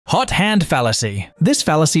Hot hand fallacy. This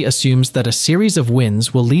fallacy assumes that a series of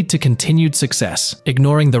wins will lead to continued success,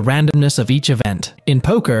 ignoring the randomness of each event. In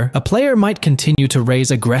poker, a player might continue to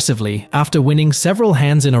raise aggressively after winning several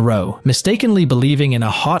hands in a row, mistakenly believing in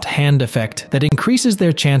a hot hand effect that increases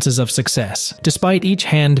their chances of success, despite each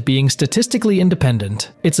hand being statistically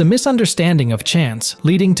independent. It's a misunderstanding of chance,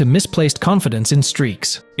 leading to misplaced confidence in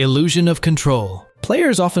streaks. Illusion of control.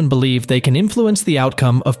 Players often believe they can influence the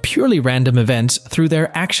outcome of purely random events through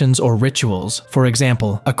their actions or rituals. For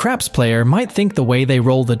example, a craps player might think the way they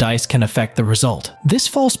roll the dice can affect the result. This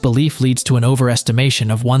false belief leads to an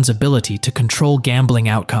overestimation of one's ability to control gambling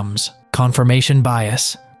outcomes. Confirmation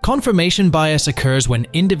bias. Confirmation bias occurs when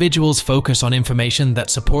individuals focus on information that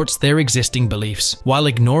supports their existing beliefs, while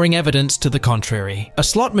ignoring evidence to the contrary. A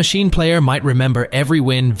slot machine player might remember every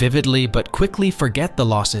win vividly but quickly forget the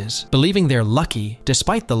losses, believing they're lucky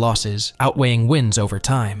despite the losses outweighing wins over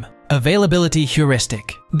time. Availability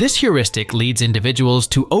heuristic. This heuristic leads individuals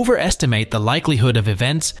to overestimate the likelihood of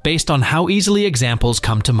events based on how easily examples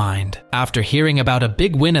come to mind. After hearing about a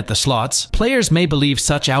big win at the slots, players may believe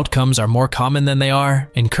such outcomes are more common than they are,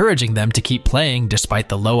 encouraging them to keep playing despite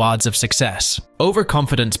the low odds of success.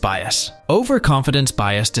 Overconfidence bias. Overconfidence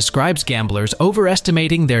bias describes gamblers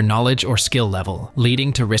overestimating their knowledge or skill level,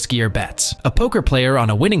 leading to riskier bets. A poker player on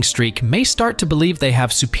a winning streak may start to believe they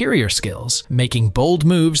have superior skills, making bold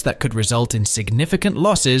moves that could result in significant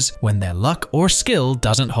losses when their luck or skill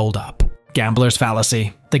doesn't hold up. Gambler's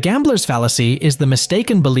fallacy. The gambler's fallacy is the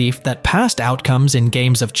mistaken belief that past outcomes in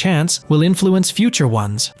games of chance will influence future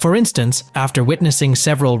ones. For instance, after witnessing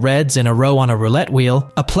several reds in a row on a roulette wheel,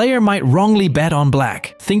 a player might wrongly bet on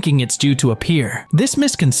black, thinking it's due to appear. This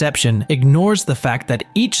misconception ignores the fact that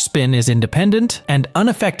each spin is independent and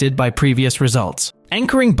unaffected by previous results.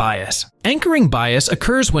 Anchoring bias. Anchoring bias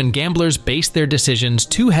occurs when gamblers base their decisions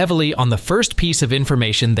too heavily on the first piece of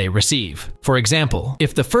information they receive. For example,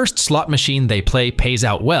 if the first slot machine they play pays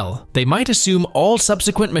out well, they might assume all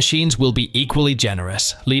subsequent machines will be equally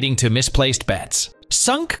generous, leading to misplaced bets.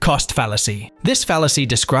 Sunk cost fallacy. This fallacy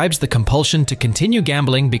describes the compulsion to continue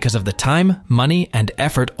gambling because of the time, money, and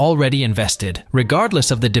effort already invested, regardless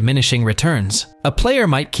of the diminishing returns. A player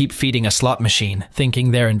might keep feeding a slot machine, thinking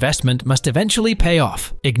their investment must eventually pay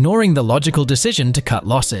off, ignoring the logical decision to cut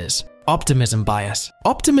losses. Optimism bias.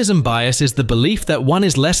 Optimism bias is the belief that one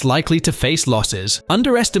is less likely to face losses,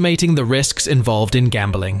 underestimating the risks involved in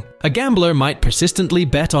gambling. A gambler might persistently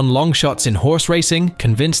bet on long shots in horse racing,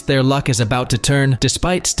 convinced their luck is about to turn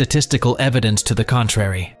despite statistical evidence to the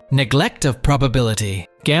contrary. Neglect of probability.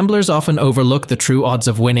 Gamblers often overlook the true odds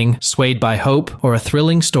of winning, swayed by hope or a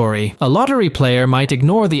thrilling story. A lottery player might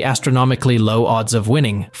ignore the astronomically low odds of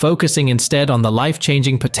winning, focusing instead on the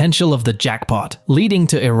life-changing potential of the jackpot, leading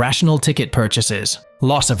to irrational ticket purchases.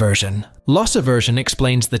 Loss aversion. Loss aversion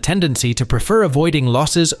explains the tendency to prefer avoiding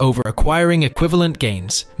losses over acquiring equivalent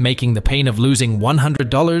gains, making the pain of losing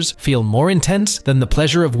 $100 feel more intense than the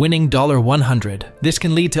pleasure of winning $100. This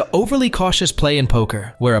can lead to overly cautious play in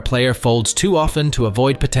poker, where a player folds too often to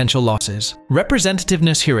avoid potential losses.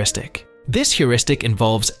 Representativeness heuristic. This heuristic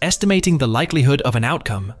involves estimating the likelihood of an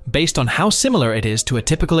outcome based on how similar it is to a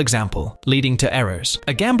typical example, leading to errors.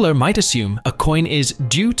 A gambler might assume a coin is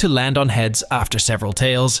due to land on heads after several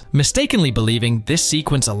tails, mistakenly believing this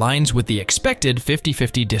sequence aligns with the expected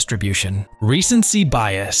 50-50 distribution. Recency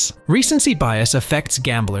bias. Recency bias affects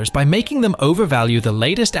gamblers by making them overvalue the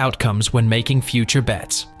latest outcomes when making future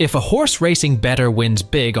bets. If a horse racing bettor wins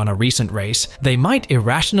big on a recent race, they might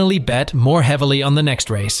irrationally bet more heavily on the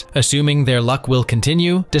next race, assuming their luck will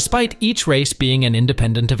continue, despite each race being an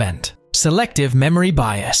independent event. Selective memory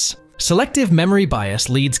bias. Selective memory bias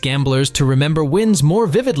leads gamblers to remember wins more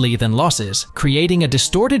vividly than losses, creating a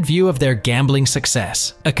distorted view of their gambling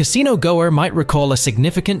success. A casino goer might recall a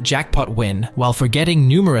significant jackpot win while forgetting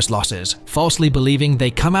numerous losses, falsely believing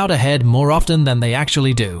they come out ahead more often than they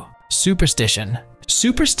actually do. Superstition.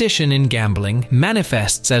 Superstition in gambling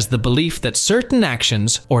manifests as the belief that certain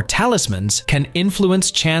actions or talismans can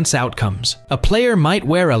influence chance outcomes. A player might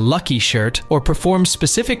wear a lucky shirt or perform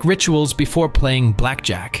specific rituals before playing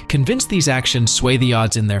blackjack, convinced these actions sway the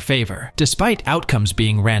odds in their favor, despite outcomes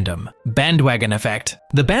being random. Bandwagon effect.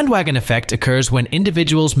 The bandwagon effect occurs when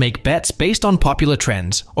individuals make bets based on popular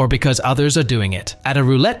trends or because others are doing it. At a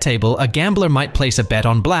roulette table, a gambler might place a bet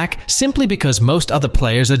on black simply because most other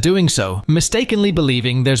players are doing so, mistakenly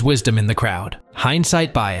believing there's wisdom in the crowd.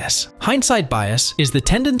 Hindsight bias. Hindsight bias is the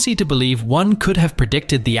tendency to believe one could have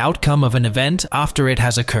predicted the outcome of an event after it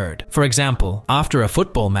has occurred. For example, after a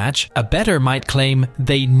football match, a bettor might claim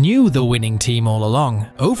they knew the winning team all along,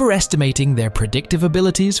 overestimating their predictive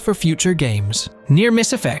abilities for future games.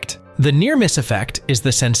 Near-miss effect. The near-miss effect is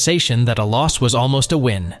the sensation that a loss was almost a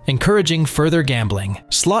win, encouraging further gambling.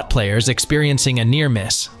 Slot players experiencing a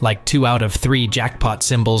near-miss, like 2 out of 3 jackpot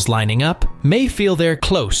symbols lining up, may feel they're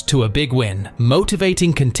close to a big win,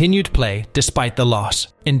 motivating continued play despite the loss.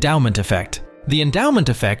 Endowment effect. The endowment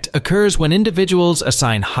effect occurs when individuals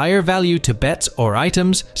assign higher value to bets or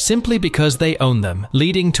items simply because they own them,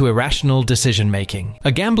 leading to irrational decision-making.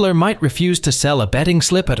 A gambler might refuse to sell a betting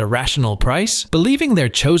slip at a rational price, believing their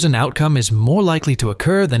chosen outcome is more likely to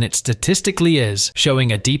occur than it statistically is,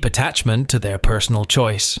 showing a deep attachment to their personal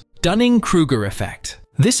choice. Dunning-Kruger effect.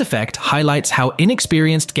 This effect highlights how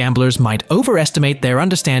inexperienced gamblers might overestimate their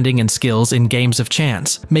understanding and skills in games of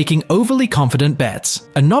chance, making overly confident bets.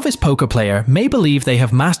 A novice poker player may believe they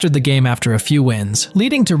have mastered the game after a few wins,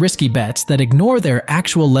 leading to risky bets that ignore their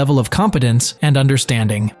actual level of competence and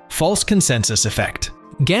understanding. False consensus effect.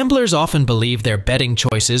 Gamblers often believe their betting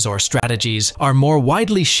choices or strategies are more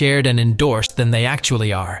widely shared and endorsed than they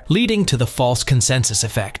actually are, leading to the false consensus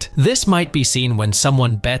effect. This might be seen when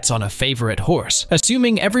someone bets on a favorite horse,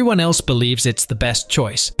 assuming everyone else believes it's the best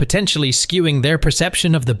choice, potentially skewing their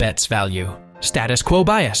perception of the bet's value. Status quo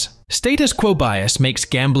bias. Status quo bias makes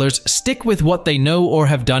gamblers stick with what they know or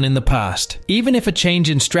have done in the past, even if a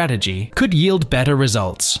change in strategy could yield better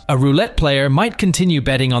results. A roulette player might continue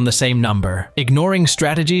betting on the same number, ignoring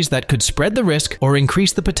strategies that could spread the risk or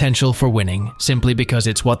increase the potential for winning, simply because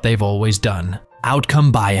it's what they've always done.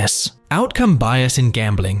 Outcome bias. Outcome bias in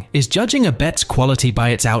gambling is judging a bet's quality by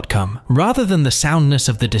its outcome, rather than the soundness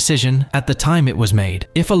of the decision at the time it was made.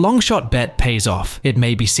 If a long-shot bet pays off, it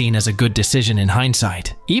may be seen as a good decision in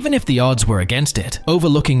hindsight, even if the odds were against it,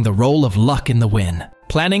 overlooking the role of luck in the win.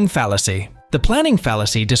 Planning fallacy. The planning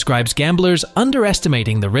fallacy describes gamblers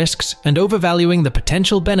underestimating the risks and overvaluing the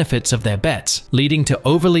potential benefits of their bets, leading to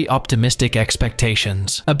overly optimistic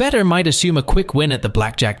expectations. A bettor might assume a quick win at the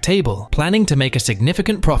blackjack table, planning to make a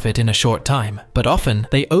significant profit in a short time, but often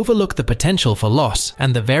they overlook the potential for loss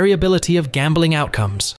and the variability of gambling outcomes.